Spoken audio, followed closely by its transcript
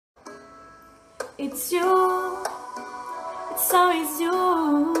It's you, it's always you.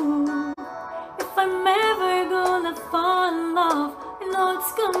 If I'm ever gonna fall in love, I know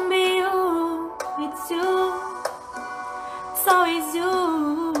it's gonna be you. It's you, it's always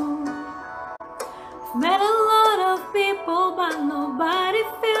you. I've met a lot of people, but nobody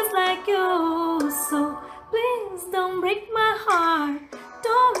feels like you. So please don't break my heart,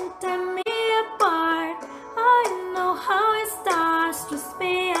 don't tear me apart. I know how it starts, trust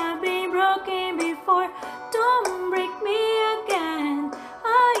me, I've been broken before. Don't break me again,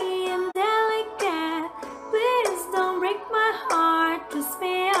 I am delicate. Please don't break my heart, trust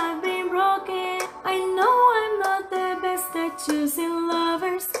me, I've been broken. I know I'm not the best at choosing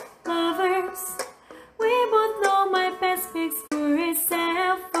lovers. We both know my best speaks for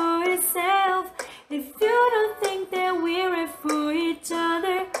itself, If you don't think that we're right for each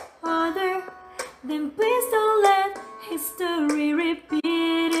other, then please don't let history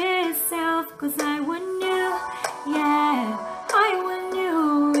repeat itself. Cause I want you, yeah, I want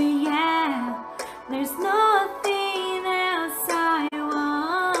you, yeah. There's nothing else I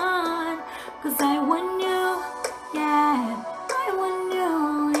want. Cause I want you, yeah, I want you,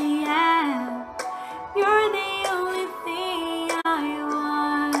 yeah. You're the only thing I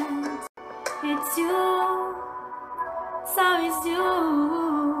want. It's you, it's always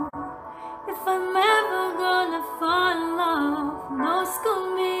you. If I'm ever gonna fall in love, no, it's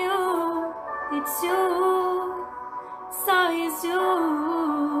gonna be you. It's you, it's always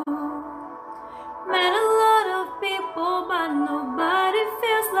you. Met a lot of people, but nobody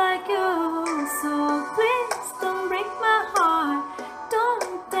feels like you. So please don't break my heart,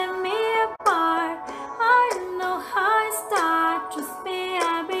 don't tear me apart. I know how it starts, trust me,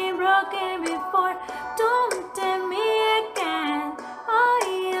 I've been broken before. Don't tear me again, I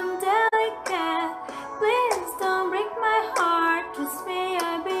am delicate. Please don't break my heart, trust me,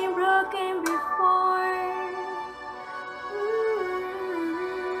 I've been broken before.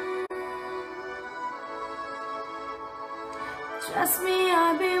 Trust me,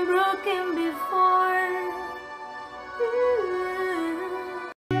 I've been broken before.